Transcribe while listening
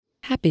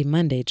Happy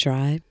Monday,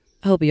 tribe.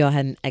 I hope you all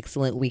had an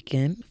excellent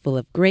weekend full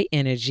of great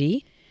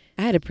energy.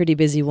 I had a pretty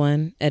busy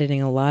one,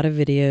 editing a lot of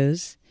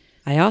videos.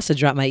 I also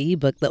dropped my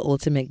ebook, The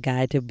Ultimate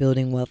Guide to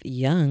Building Wealth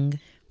Young,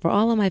 for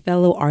all of my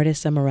fellow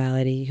artists of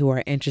morality who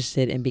are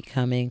interested in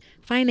becoming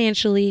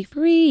financially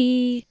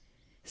free.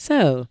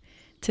 So,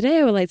 today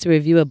I would like to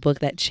review a book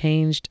that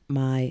changed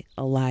my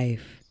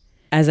life.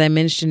 As I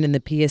mentioned in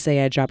the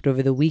PSA I dropped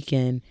over the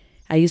weekend,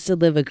 I used to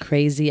live a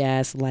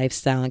crazy-ass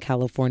lifestyle in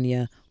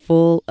California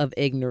full of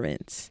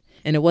ignorance.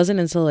 And it wasn't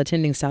until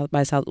attending South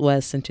by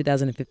Southwest in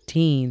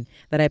 2015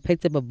 that I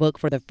picked up a book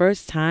for the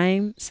first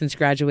time since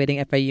graduating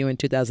FAU in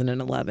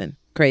 2011.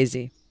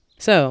 Crazy.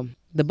 So,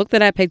 the book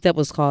that I picked up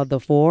was called The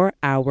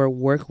 4-Hour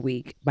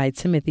Workweek by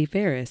Timothy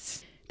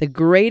Ferriss. The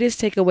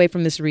greatest takeaway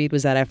from this read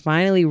was that I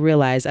finally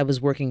realized I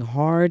was working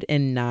hard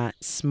and not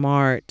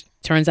smart.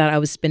 Turns out I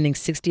was spending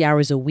 60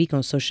 hours a week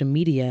on social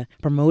media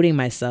promoting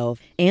myself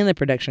and the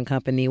production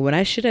company when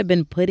I should have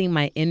been putting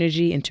my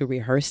energy into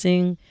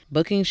rehearsing,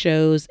 booking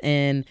shows,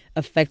 and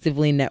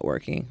effectively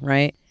networking,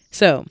 right?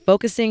 So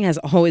focusing has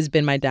always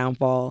been my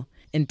downfall,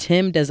 and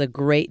Tim does a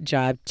great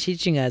job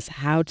teaching us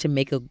how to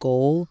make a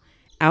goal,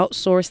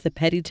 outsource the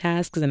petty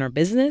tasks in our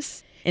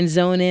business, and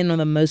zone in on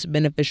the most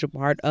beneficial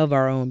part of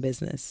our own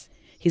business.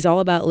 He's all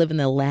about living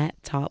the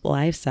laptop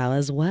lifestyle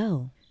as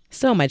well.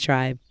 So my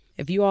tribe,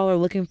 if you all are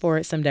looking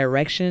for some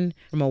direction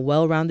from a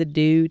well-rounded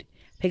dude,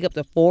 pick up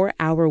The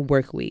 4-Hour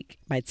Workweek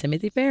by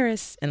Timothy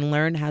Ferriss and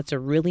learn how to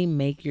really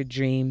make your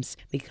dreams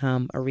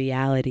become a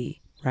reality,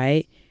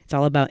 right? It's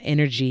all about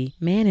energy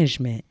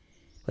management.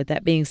 With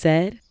that being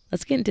said,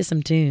 let's get into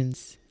some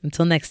tunes.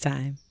 Until next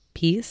time,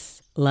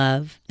 peace,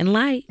 love, and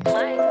light.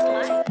 Imagine.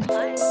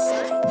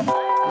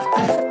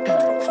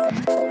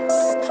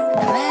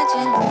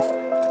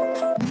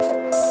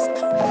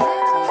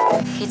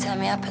 Can you turn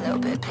me up a little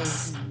bit,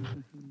 please?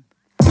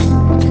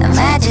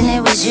 Imagine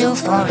it was you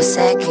for a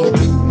second.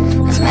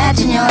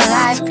 Imagine your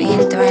life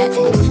being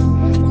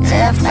threatened,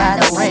 left by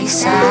the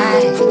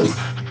wayside,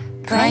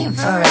 praying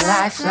for a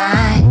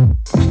lifeline.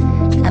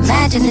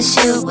 Imagine the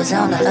shoe was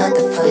on the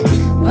other foot,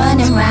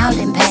 running round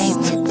in pain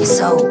with your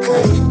soul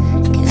cut.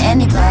 Can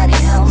anybody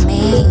help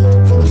me?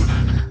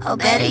 Or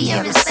better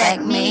yet,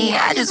 respect me.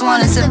 I just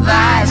wanna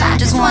survive, I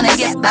just wanna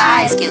get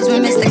by. Excuse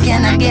me, mister,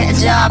 can I get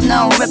a job?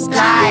 No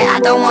reply. I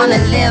don't wanna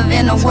live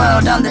in a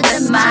world on the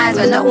demise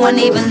where no one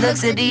even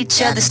looks at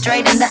each other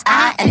straight in the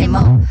eye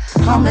anymore.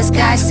 Homeless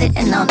guy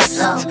sitting on the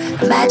floor.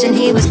 Imagine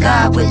he was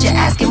God, would you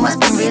ask him what's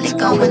been really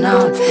going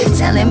on?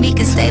 Tell him he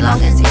can stay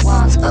long as he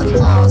wants. Fuck the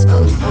walls,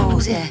 fuck the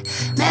rules, yeah.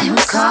 Man,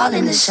 who's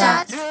calling the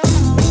shots?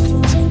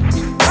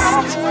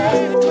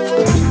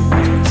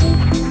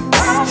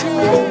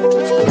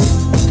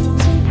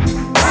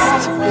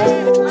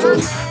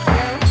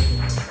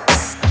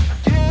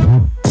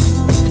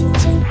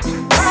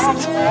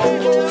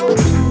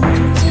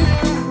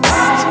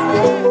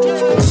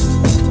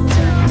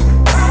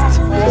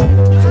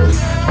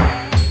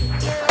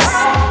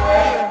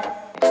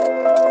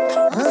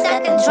 Who's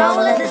got control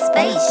of the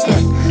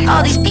spaceship?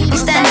 All these people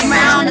standing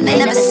around and they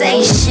never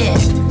say shit.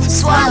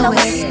 Swallow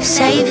it,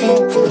 save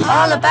it,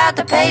 all about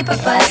the paper,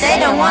 but they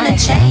don't wanna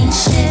change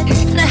shit.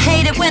 And I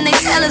hate it when they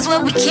tell us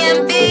what we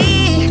can't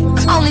be.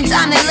 Only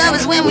time they love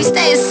is when we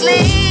stay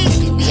asleep.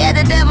 Yeah,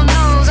 the devil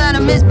knows how to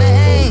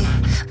misbehave,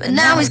 but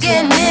now he's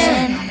getting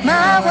in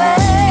my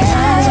way.